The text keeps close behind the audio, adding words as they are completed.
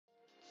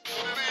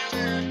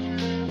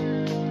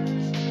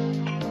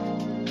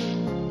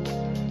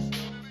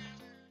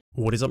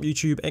What is up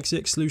YouTube,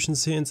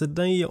 xex.solutions here, and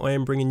today I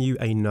am bringing you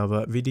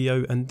another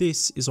video, and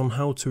this is on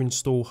how to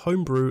install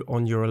Homebrew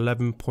on your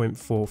 11.4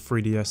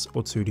 3DS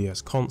or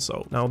 2DS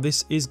console. Now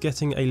this is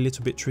getting a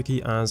little bit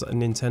tricky as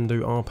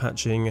Nintendo are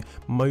patching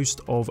most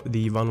of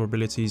the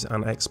vulnerabilities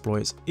and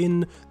exploits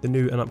in the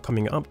new and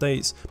upcoming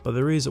updates, but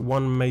there is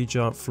one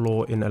major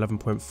flaw in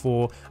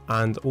 11.4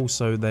 and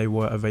also they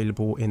were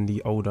available in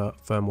the older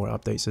firmware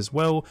updates as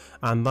well,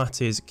 and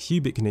that is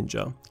Cubic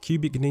Ninja.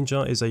 Cubic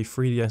Ninja is a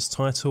 3DS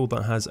title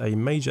that has a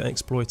major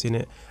exploit in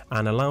it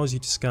and allows you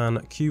to scan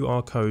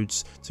QR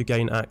codes to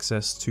gain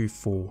access to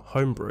full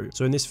Homebrew.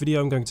 So in this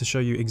video I'm going to show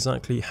you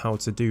exactly how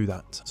to do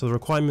that. So the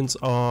requirements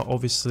are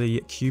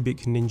obviously Cubic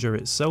Ninja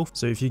itself,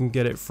 so if you can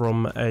get it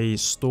from a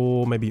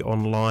store, maybe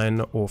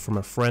online, or from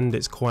a friend,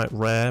 it's quite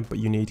rare, but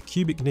you need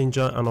Cubic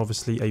Ninja and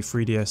obviously a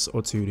 3DS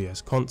or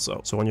 2DS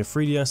console. So on your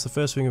 3DS, the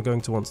first thing you're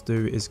going to want to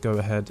do is go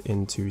ahead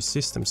into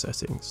system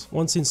settings.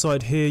 Once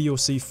inside here you'll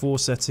see 4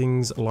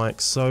 settings like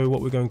so.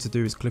 What we're going to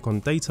do is click on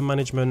data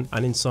management,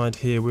 and inside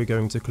here we're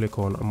going to click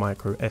on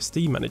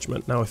microSD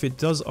management. Now if it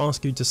does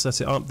ask you to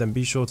set it up, then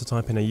be sure to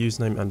type in a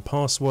username and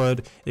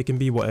password. It can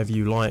be whatever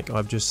you like.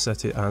 I've just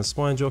set it as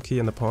Spine Jockey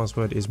and the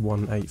password is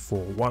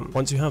 1841.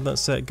 Once you have that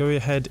set, go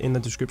ahead in the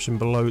description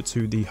below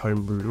to the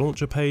Homebrew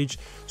launcher page,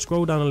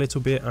 scroll down a little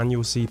bit and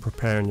you'll see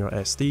preparing your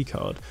SD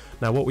card.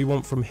 Now what we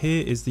want from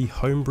here is the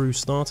Homebrew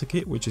starter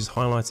kit, which is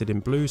highlighted in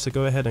blue, so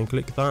go ahead and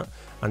click that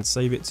and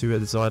save it to a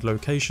desired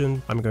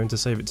location. I'm going to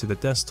save it to the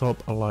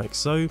desktop like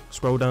so.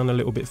 Scroll down a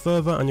little bit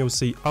further and you'll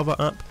see other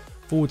app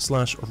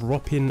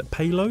 /ROPIN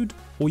payload.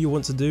 All you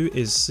want to do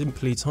is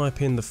simply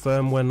type in the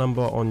firmware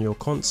number on your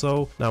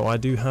console. Now I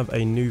do have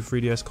a new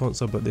 3DS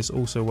console, but this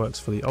also works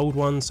for the old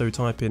one, so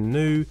type in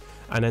new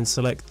and then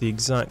select the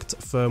exact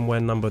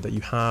firmware number that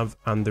you have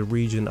and the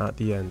region at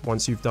the end.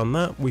 Once you've done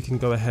that, we can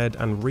go ahead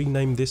and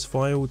rename this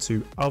file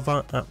to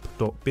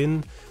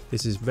otherapp.bin.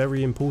 This is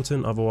very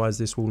important, otherwise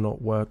this will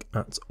not work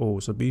at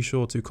all. So be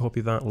sure to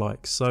copy that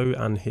like so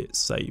and hit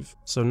save.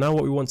 So now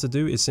what we want to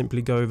do is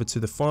simply go over to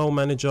the file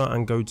manager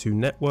and go to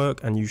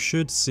network, and you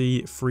should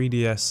see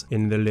 3DS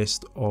in the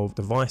list of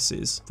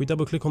devices. If we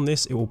double click on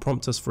this, it will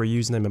prompt us for a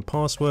username and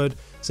password.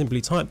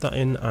 Simply type that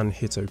in and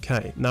hit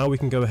OK. Now we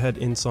can go ahead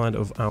inside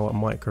of our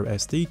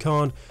microSD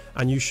card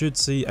and you should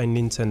see a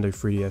Nintendo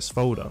 3DS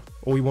folder.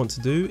 All we want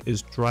to do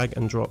is drag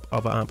and drop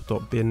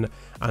otherapp.bin,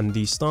 and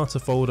the starter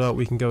folder,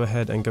 we can go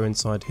ahead and go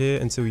inside here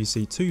until you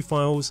see 2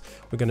 files.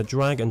 We're going to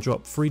drag and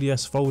drop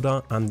 3DS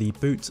folder and the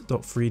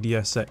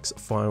boot.3dsx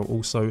file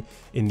also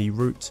in the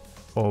root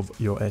of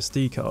your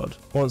SD card.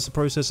 Once the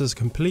process is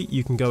complete,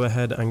 you can go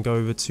ahead and go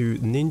over to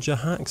Ninja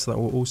Hacks. That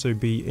will also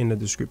be in the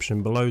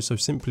description below, so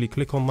simply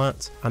click on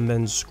that and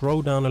then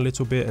scroll down a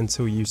little bit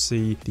until you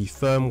see the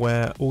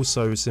firmware,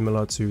 also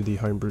similar to the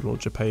Homebrew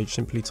launcher page.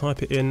 Simply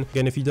type it in.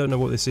 Again, if you don't know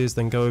what this is,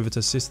 then go over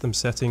to system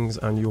settings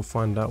and you'll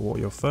find out what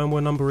your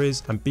firmware number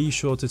is, and be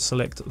sure to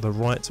select the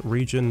right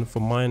region. For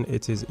mine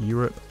it is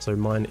Europe, so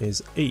mine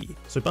is E.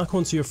 So back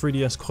onto your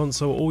 3DS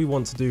console, all we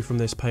want to do from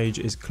this page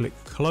is click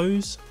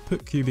close,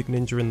 put Cubic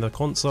Ninja in the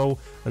console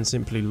and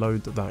simply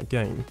load that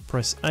game.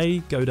 Press A,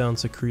 go down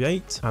to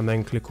create and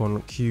then click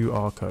on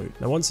QR code.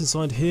 Now once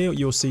inside here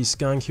you'll see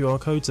scan QR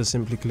code, so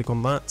simply click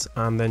on that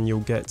and then you'll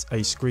get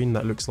a screen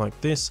that looks like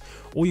this.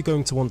 All you're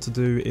going to want to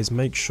do is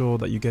make sure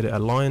that you get it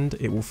aligned.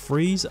 It will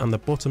freeze and the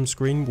bottom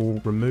screen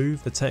will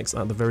remove the text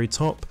at the very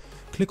top.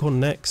 Click on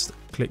next,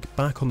 click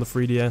back on the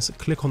 3DS,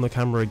 click on the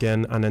camera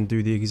again, and then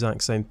do the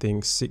exact same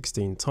thing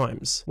 16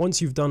 times.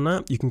 Once you've done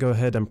that, you can go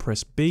ahead and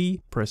press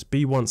B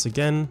once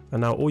again,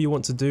 and now all you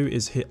want to do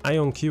is hit A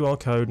on QR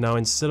code. Now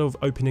instead of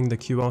opening the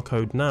QR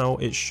code now,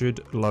 it should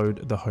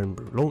load the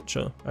Homebrew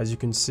launcher. As you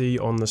can see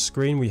on the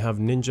screen, we have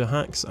Ninja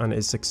Hacks and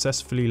it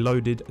successfully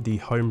loaded the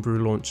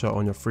Homebrew launcher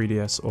on your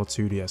 3DS or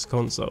 2DS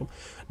console.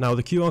 Now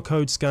the QR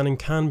code scanning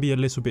can be a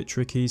little bit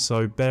tricky,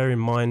 so bear in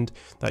mind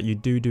that you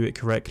do it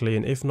correctly,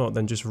 and if not,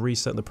 then just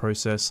reset the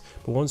process.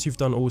 But once you've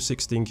done all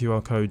 16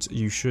 QR codes,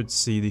 you should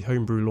see the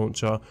Homebrew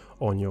launcher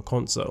on your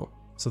console.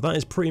 So that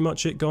is pretty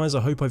much it, guys. I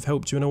hope I've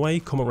helped you in a way.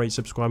 Comment, rate,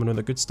 subscribe and all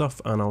the good stuff,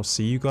 and I'll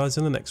see you guys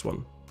in the next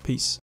one.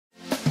 Peace.